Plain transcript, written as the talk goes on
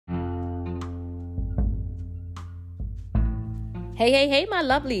Hey, my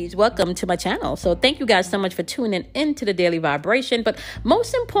lovelies. Welcome to my channel. So thank you guys so much for tuning into the Daily Vibration. But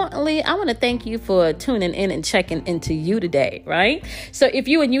most importantly, I want to thank you for tuning in and checking into you today, right? So if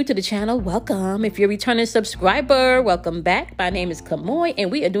you are new to the channel, welcome. If you're a returning subscriber, welcome back. My name is Kamoy, and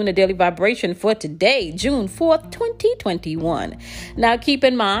we are doing the Daily Vibration for today, June 4th, 2021. Now, keep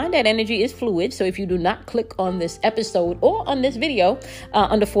in mind that energy is fluid. So if you do not click on this episode or on this video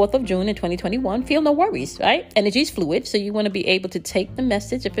on the 4th of June in 2021, feel no worries, right? Energy is fluid. So you want to be able to take the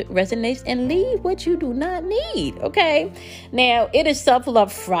message if it resonates and leave what you do not need. Okay. Now it is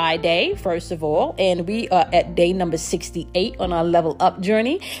Self-Love Friday, first of all, and we are at day number 68 on our level up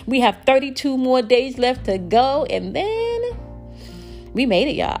journey. We have 32 more days left to go, and then we made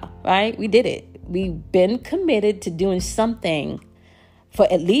it, y'all. Right? We did it. We've been committed to doing something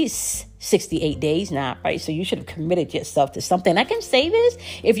for at least 68 days now, right? So you should have committed yourself to something. I can say this.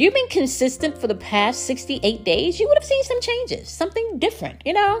 If you've been consistent for the past 68 days, you would have seen some changes, something different,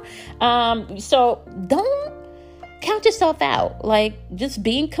 So don't count yourself out. Like, just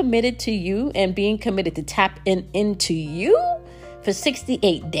being committed to you and being committed to tap into you for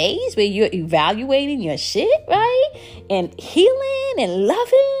 68 days where you're evaluating your shit, right? And healing and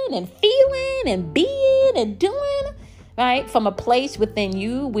loving and feeling and being and doing, right? From a place within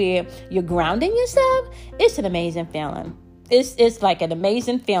you where you're grounding yourself. It's an amazing feeling. It's like an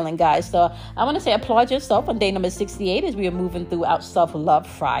amazing feeling, guys. So I want to say applaud yourself on day number 68 as we are moving through our Self-Love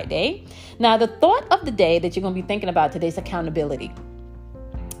Friday. Now, the thought of the day that you're going to be thinking about today is accountability,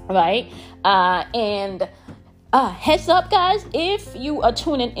 right? Heads up, guys, if you are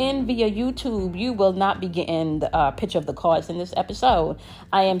tuning in via YouTube, you will not be getting the picture of the cards in this episode.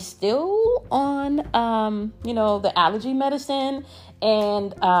 I am still on, the allergy medicine,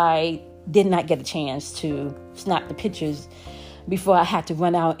 and I did not get a chance to snap the pictures before I had to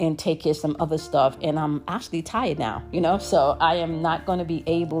run out and take care of some other stuff. And I'm actually tired now, so I am not going to be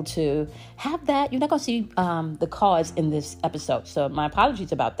able to have that. You're not going to see the cards in this episode. So my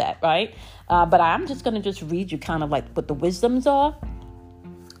apologies about that, right? But I'm just going to just read you kind of like what the wisdoms are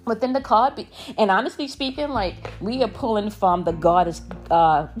within the card. And honestly speaking, like, we are pulling from the Goddess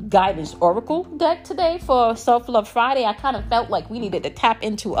Guidance Oracle deck today for Self-Love Friday. I kind of felt like we needed to tap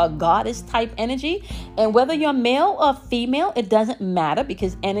into a goddess type energy. And whether you're male or female, it doesn't matter,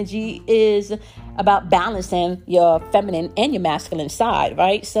 because energy is about balancing your feminine and your masculine side,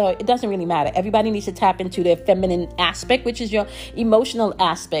 right? So it doesn't really matter. Everybody needs to tap into their feminine aspect, which is your emotional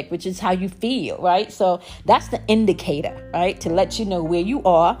aspect, which is how you feel, right? So that's the indicator, right? To let you know where you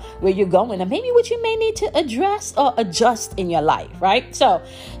are, where you're going, and maybe what you may need to address or adjust in your life, right? So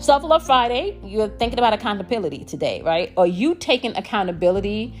Self-Love Friday, you're thinking about accountability today, right? Are you taking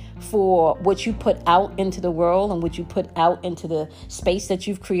accountability for what you put out into the world and what you put out into the space that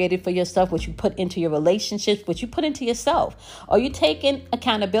you've created for yourself, what you put into your relationships, what you put into yourself? Are you taking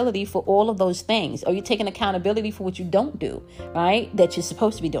accountability for all of those things? Are you taking accountability for what you don't do, right? That you're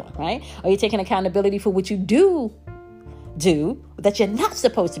supposed to be doing, right? Are you taking accountability for what you do that you're not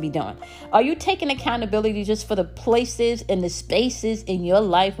supposed to be doing? Are you taking accountability just for the places and the spaces in your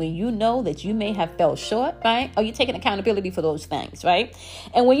life when you know that you may have fell short, right? Are you taking accountability for those things, right?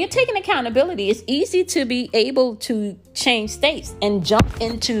 And when you're taking accountability, it's easy to be able to change states and jump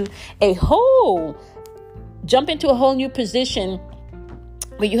into a whole new position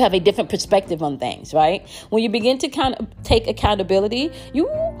where you have a different perspective on things, right? When you begin to kind of take accountability, you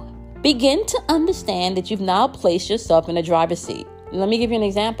begin to understand that you've now placed yourself in the driver's seat. Let me give you an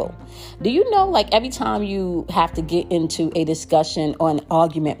example. Do you know, like, every time you have to get into a discussion or an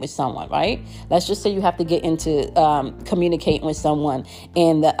argument with someone, right? Let's just say you have to get into communicating with someone,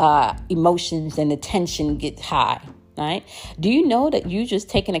 and the emotions and the tension get high, right? Do you know that you just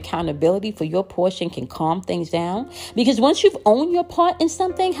taking accountability for your portion can calm things down? Because once you've owned your part in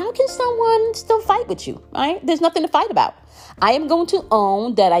something, how can someone still fight with you, right? There's nothing to fight about. I am going to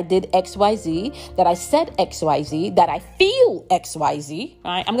own that I did XYZ, that I said XYZ, that I feel XYZ,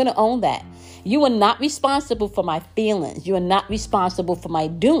 right? I'm going to own that. You are not responsible for my feelings. You are not responsible for my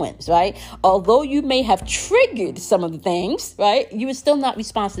doings, right? Although you may have triggered some of the things, right? You are still not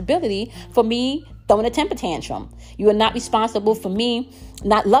responsibility for me throwing a temper tantrum. You are not responsible for me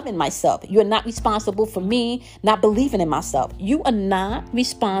not loving myself. You are not responsible for me not believing in myself. You are not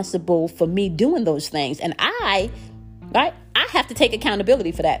responsible for me doing those things. And I right? I have to take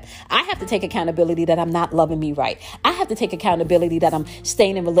accountability for that. I have to take accountability that I'm not loving me right. I have to take accountability that I'm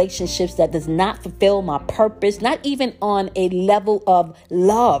staying in relationships that does not fulfill my purpose, not even on a level of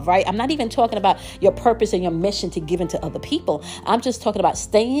love, right? I'm not even talking about your purpose and your mission to give into other people. I'm just talking about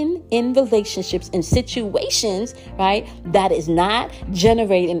staying in relationships and situations, right, that is not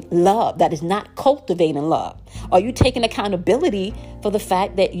generating love, that is not cultivating love. Are you taking accountability for the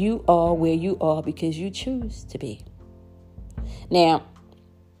fact that you are where you are because you choose to be? Now,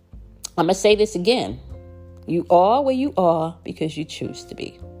 I'm going to say this again. You are where you are because you choose to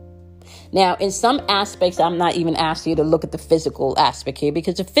be. Now, in some aspects, I'm not even asking you to look at the physical aspect here,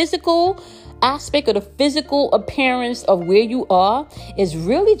 because the physical aspect or the physical appearance of where you are is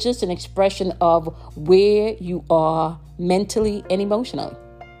really just an expression of where you are mentally and emotionally,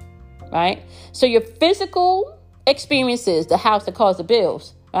 right? So your physical experiences, the house that calls the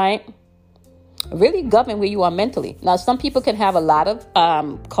bills, right, really govern where you are mentally. Now, some people can have a lot of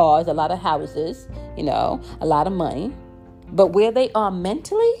cars, a lot of houses, a lot of money, but where they are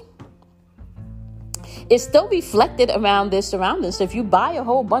mentally, it's still reflected around their surroundings. So if you buy a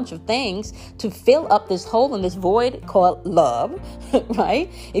whole bunch of things to fill up this hole in this void called love,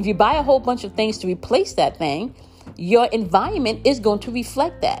 right? If you buy a whole bunch of things to replace that thing, your environment is going to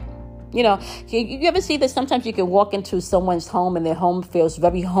reflect that. You ever see that sometimes you can walk into someone's home and their home feels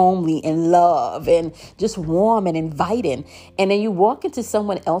very homely and love and just warm and inviting. And then you walk into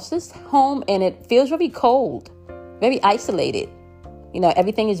someone else's home and it feels very cold, very isolated.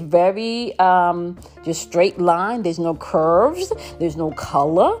 Everything is very just straight line. There's no curves. There's no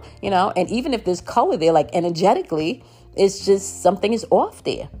color, and even if there's color there, like energetically, it's just something is off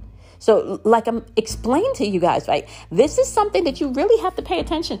there. So like I'm explaining to you guys, right? This is something that you really have to pay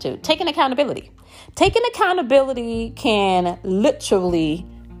attention to. Taking accountability. Taking accountability can literally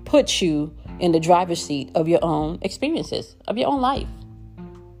put you in the driver's seat of your own experiences, of your own life.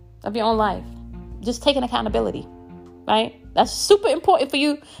 Just taking accountability, right? That's super important for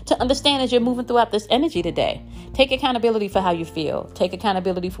you to understand as you're moving throughout this energy today. Take accountability for how you feel. Take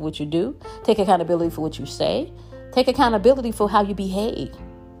accountability for what you do. Take accountability for what you say. Take accountability for how you behave.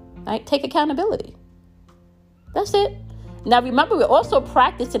 Right? Take accountability. That's it. Now, remember, we're also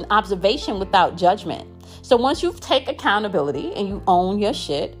practicing observation without judgment. So once you take accountability and you own your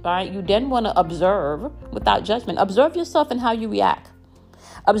shit, right, you then want to observe without judgment. Observe yourself and how you react.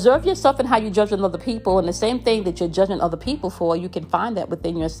 Observe yourself and how you judge other people. And the same thing that you're judging other people for, you can find that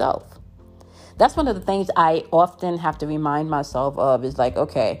within yourself. That's one of the things I often have to remind myself of is like,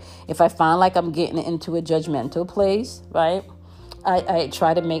 okay, if I find like I'm getting into a judgmental place, right, I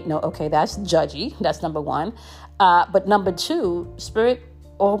try to make note, okay, that's judgy. That's number one. But number two, Spirit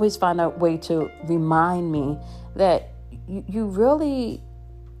always find a way to remind me that you really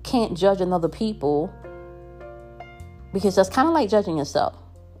can't judge another people, because that's kind of like judging yourself.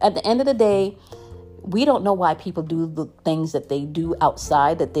 At the end of the day, we don't know why people do the things that they do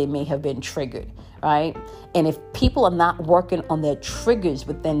outside that they may have been triggered, right? And if people are not working on their triggers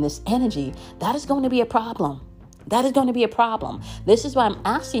within this energy, that is going to be a problem. That is going to be a problem. This is why I'm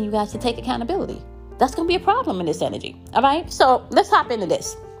asking you guys to take accountability. That's going to be a problem in this energy. All right. So let's hop into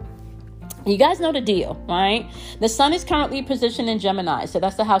this. You guys know the deal, right? The sun is currently positioned in Gemini. So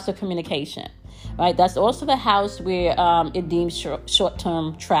that's the house of communication, right? That's also the house where it deems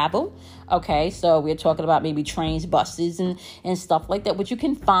short-term travel. Okay, so we're talking about maybe trains, buses, and stuff like that. But you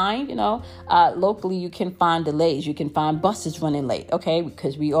can find, locally, you can find delays. You can find buses running late, okay,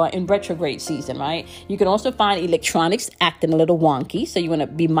 because we are in retrograde season, right? You can also find electronics acting a little wonky, so you want to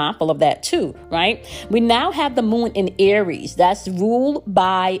be mindful of that too, right? We now have the moon in Aries. That's ruled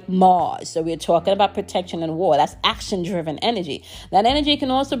by Mars. So we're talking about protection and war. That's action-driven energy. That energy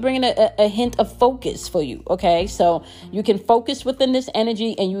can also bring in a hint of focus for you, okay? So you can focus within this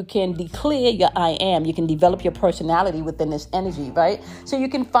energy and you can declare your I am. You can develop your personality within this energy, right? So you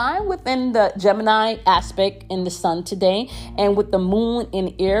can find within the Gemini aspect in the sun today and with the moon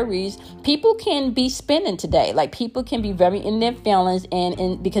in Aries, people can be spinning today. Like people can be very in their feelings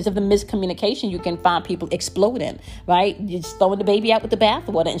and because of the miscommunication, you can find people exploding, right? You're just throwing the baby out with the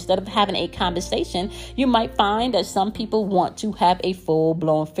bathwater. Instead of having a conversation, you might find that some people want to have a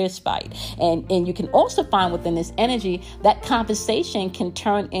full-blown fist fight. And you can also find within this energy that conversation can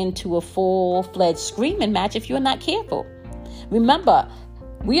turn into a full-fledged screaming match if you're not careful. Remember,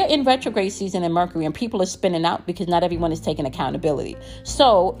 we are in retrograde season in Mercury and people are spinning out because not everyone is taking accountability.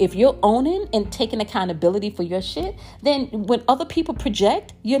 So if you're owning and taking accountability for your shit, then when other people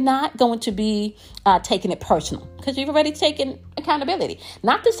project, you're not going to be taking it personal because you've already taken accountability.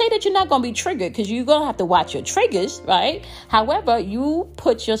 Not to say that you're not going to be triggered, because you're going to have to watch your triggers, right? However, you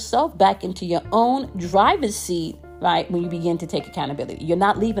put yourself back into your own driver's seat right? When you begin to take accountability, you're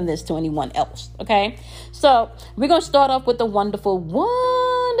not leaving this to anyone else. Okay. So we're going to start off with the wonderful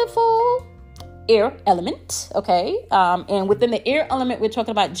air element. Okay. And within the air element, we're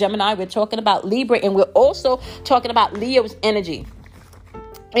talking about Gemini, we're talking about Libra, and we're also talking about Leo's energy.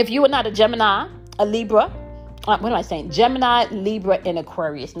 If you are not a Gemini, a Libra, what am I saying? Gemini, Libra, and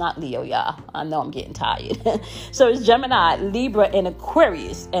Aquarius, not Leo, y'all. I know I'm getting tired. So it's Gemini, Libra, and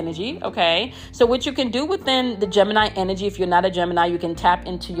Aquarius energy, okay? So what you can do within the Gemini energy, if you're not a Gemini, you can tap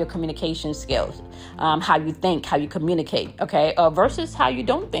into your communication skills, how you think, how you communicate, okay? Versus how you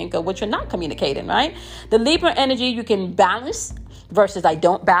don't think or what you're not communicating, right? The Libra energy, you can balance versus I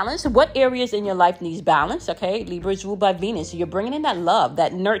don't balance. What areas in your life needs balance? Okay. Libra is ruled by Venus. So you're bringing in that love,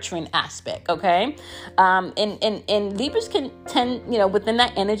 that nurturing aspect. Okay. And Libras can tend, within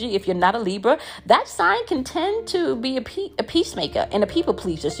that energy, if you're not a Libra, that sign can tend to be a peacemaker and a people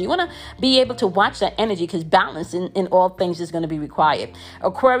pleaser. So you want to be able to watch that energy because balance in all things is going to be required.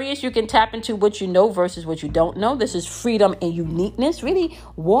 Aquarius, you can tap into what you know versus what you don't know. This is freedom and uniqueness, really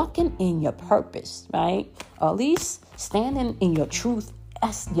walking in your purpose, right? Or at least standing in your truth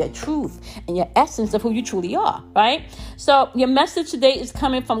and your essence of who you truly are, right? So your message today is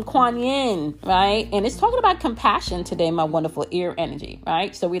coming from Kuan Yin, right? And it's talking about compassion today, my wonderful air energy,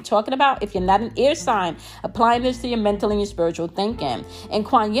 right? So we're talking about, if you're not an air sign, applying this to your mental and your spiritual thinking. And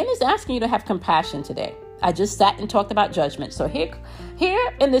Kuan Yin is asking you to have compassion today. I just sat and talked about judgment. So here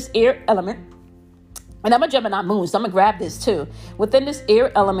in this air element, and I'm a Gemini moon, so I'm going to grab this too. Within this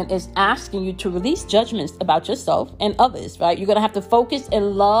air element is asking you to release judgments about yourself and others, right? You're going to have to focus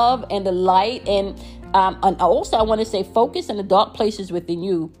in love and the light. And also I want to say focus in the dark places within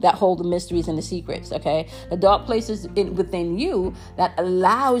you that hold the mysteries and the secrets, okay? The dark places within you that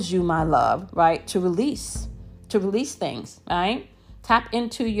allows you, my love, right, to release things, right? Tap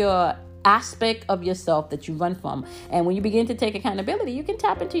into your aspect of yourself that you run from. And when you begin to take accountability, you can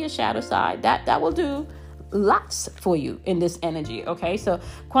tap into your shadow side. That will do lots for you in this energy. Okay. So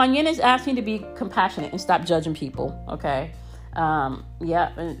Kuan Yin is asking you to be compassionate and stop judging people. Okay.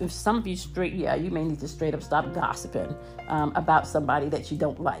 If some of you you may need to straight up stop gossiping about somebody that you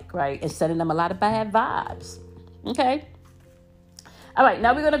don't like, right? And sending them a lot of bad vibes. Okay. All right,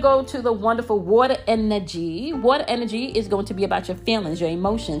 now we're going to go to the wonderful water energy. Water energy is going to be about your feelings, your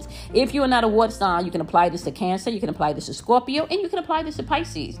emotions. If you are not a water sign, you can apply this to Cancer, you can apply this to Scorpio, and you can apply this to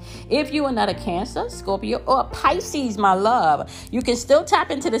Pisces. If you are not a Cancer, Scorpio, or Pisces, my love, you can still tap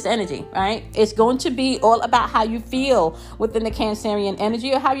into this energy, right? It's going to be all about how you feel within the Cancerian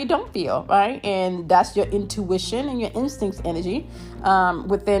energy or how you don't feel, right? And that's your intuition and your instincts energy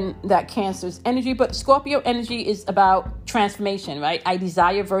within that Cancer's energy. But Scorpio energy is about transformation, right? I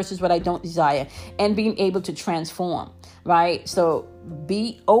desire versus what I don't desire, and being able to transform, right? So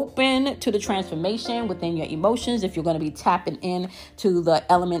be open to the transformation within your emotions if you're going to be tapping in to the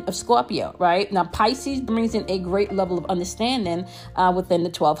element of Scorpio, right? Now, Pisces brings in a great level of understanding within the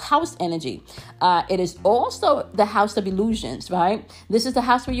 12th house energy. It is also the house of illusions, right? This is the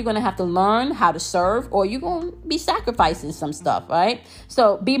house where you're going to have to learn how to serve, or you're going to be sacrificing some stuff, right?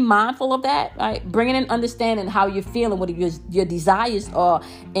 So be mindful of that, right? Bringing in understanding how you're feeling, what your desires are,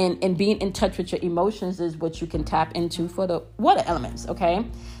 and being in touch with your emotions is what you can tap into for the water element. Okay,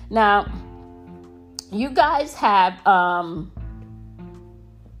 now you guys have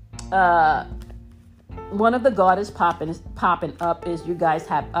one of the goddess popping up is you guys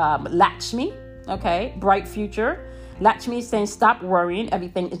have Lakshmi. Okay, bright future. Lakshmi is saying stop worrying,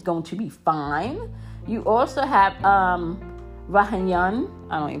 everything is going to be fine. You also have Rahanyan.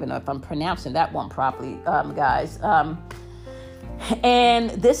 I don't even know if I'm pronouncing that one properly, guys. And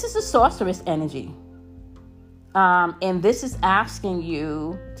this is a sorceress energy. And this is asking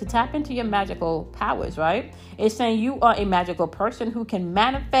you to tap into your magical powers, right? It's saying you are a magical person who can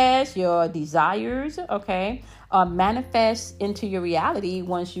manifest your desires, okay? Manifest into your reality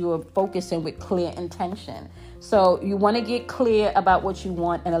once you are focusing with clear intention. So you want to get clear about what you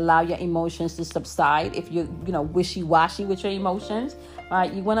want and allow your emotions to subside. If you're, wishy-washy with your emotions,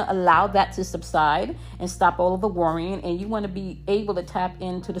 right? You want to allow that to subside and stop all of the worrying. And you want to be able to tap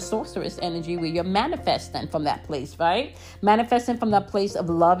into the sorceress energy where you're manifesting from that place, right? Manifesting from that place of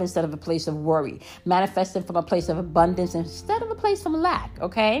love instead of a place of worry. Manifesting from a place of abundance instead of a place of lack,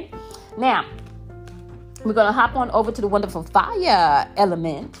 okay? Now, we're going to hop on over to the wonderful fire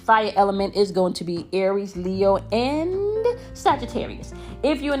element. Fire element is going to be Aries, Leo, and and Sagittarius.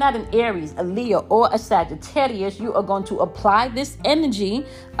 If you're not an Aries, a Leo, or a Sagittarius, you are going to apply this energy,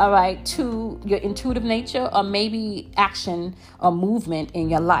 all right, to your intuitive nature or maybe action or movement in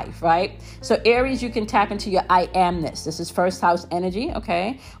your life, right? So Aries, you can tap into your I amness. This is first house energy,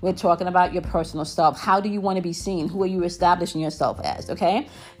 okay? We're talking about your personal self. How do you want to be seen? Who are you establishing yourself as, okay?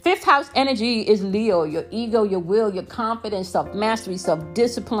 Fifth house energy is Leo, your ego, your will, your confidence, self-mastery,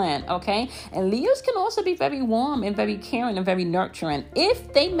 self-discipline, okay? And Leos can also be very warm and very caring and very nurturing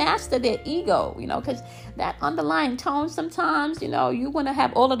if they master their ego, you know, because that underlying tone sometimes, you know, you want to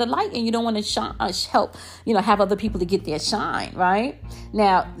have all of the light and you don't want to help, you know, have other people to get their shine, right?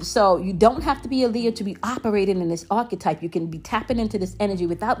 Now, so you don't have to be a Leo to be operating in this archetype. You can be tapping into this energy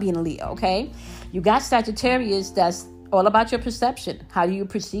without being a Leo, okay? You got Sagittarius, that's all about your perception. How do you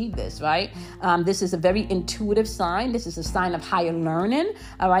perceive this, right? This is a very intuitive sign. This is a sign of higher learning,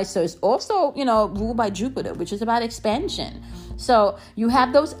 all right? So it's also, you know, ruled by Jupiter, which is about expansion. So you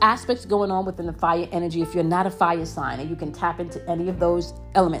have those aspects going on within the fire energy if you're not a fire sign, and you can tap into any of those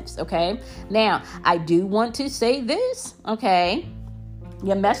elements, okay? Now, I do want to say this, okay?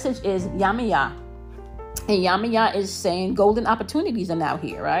 Your message is Yamaya. And Yamaya is saying golden opportunities are now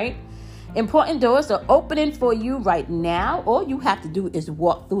here, right? Important doors are opening for you right now. All you have to do is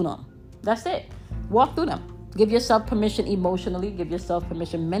walk through them. That's it. Walk through them. Give yourself permission emotionally. Give yourself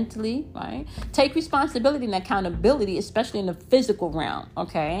permission mentally, right? Take responsibility and accountability, especially in the physical realm,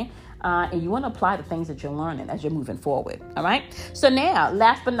 okay? And you want to apply the things that you're learning as you're moving forward, all right? So now,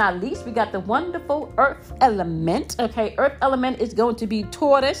 last but not least, we got the wonderful earth element, okay? Earth element is going to be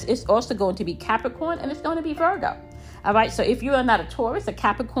Taurus. It's also going to be Capricorn, and it's going to be Virgo. All right, so if you are not a Taurus, a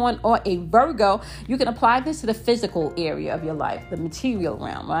Capricorn, or a Virgo, you can apply this to the physical area of your life, the material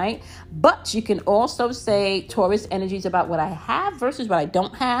realm, right? But you can also say Taurus energy is about what I have versus what I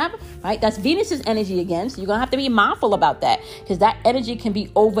don't have, right? That's Venus's energy again, so you're going to have to be mindful about that because that energy can be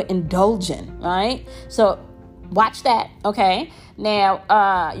overindulgent, right? So watch that, okay?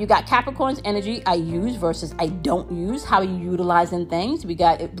 Now, you got Capricorn's energy, I use versus I don't use. How are you utilizing things? We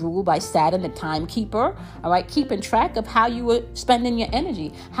got it ruled by Saturn, the timekeeper, all right? Keeping track of how you were spending your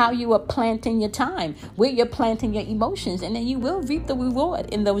energy, how you are planting your time, where you're planting your emotions, and then you will reap the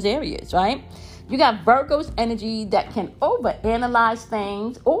reward in those areas, right? You got Virgo's energy that can overanalyze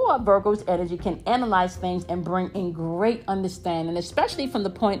things, or Virgo's energy can analyze things and bring in great understanding, especially from the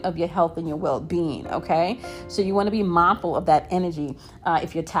point of your health and your well-being, okay? So you want to be mindful of that energy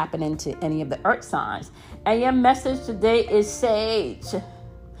if you're tapping into any of the earth signs. And your message today is Sage.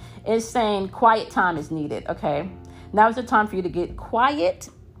 It's saying quiet time is needed, okay? Now is the time for you to get quiet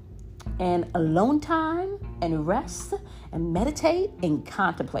and alone time and rest and meditate and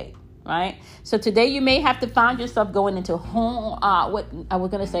contemplate. Right? So today you may have to find yourself going into what I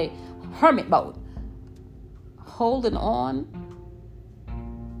was going to say, hermit mode. Holding on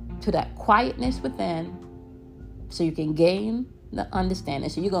to that quietness within so you can gain the understanding.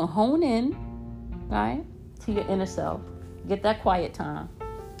 So you're going to hone in, right, to your inner self. Get that quiet time.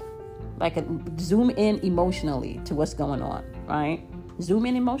 Like zoom in emotionally to what's going on, right? Zoom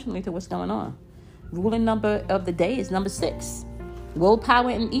in emotionally to what's going on. Ruling number of the day is number 6.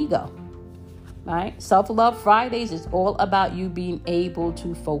 Willpower and ego, right? Self-love Fridays is all about you being able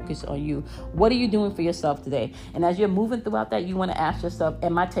to focus on you. What are you doing for yourself today? And as you're moving throughout that, you want to ask yourself,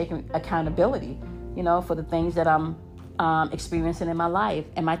 am I taking accountability, you know, for the things that I'm experiencing in my life?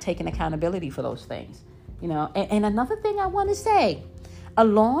 Am I taking accountability for those things? You know, and another thing I want to say,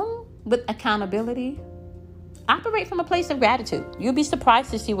 along with accountability, operate from a place of gratitude. You'll be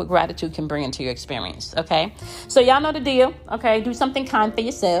surprised to see what gratitude can bring into your experience, okay? So y'all know the deal, okay? Do something kind for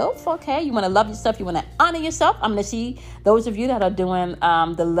yourself, okay? You want to love yourself. You want to honor yourself. I'm going to see those of you that are doing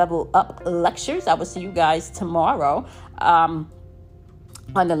the Level Up lectures. I will see you guys tomorrow on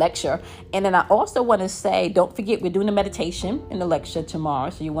the lecture. And then I also want to say, don't forget, we're doing a meditation in the lecture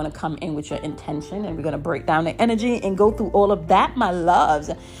tomorrow. So you want to come in with your intention, and we're going to break down the energy and go through all of that, my loves.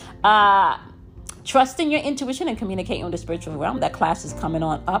 Trusting your intuition and communicating with the spiritual realm. That class is coming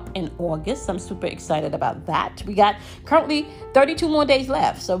on up in August. I'm super excited about that. We got currently 32 more days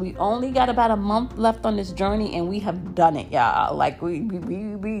left. So we only got about a month left on this journey, and we have done it, y'all. Like we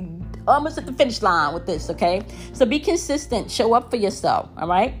almost at the finish line with this, okay? So be consistent. Show up for yourself, all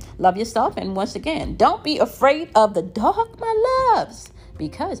right? Love yourself. And once again, don't be afraid of the dark, my loves,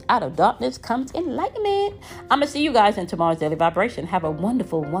 because out of darkness comes enlightenment. I'm going to see you guys in tomorrow's Daily Vibration. Have a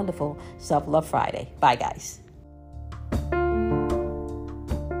wonderful, wonderful Self-Love Friday. Bye, guys.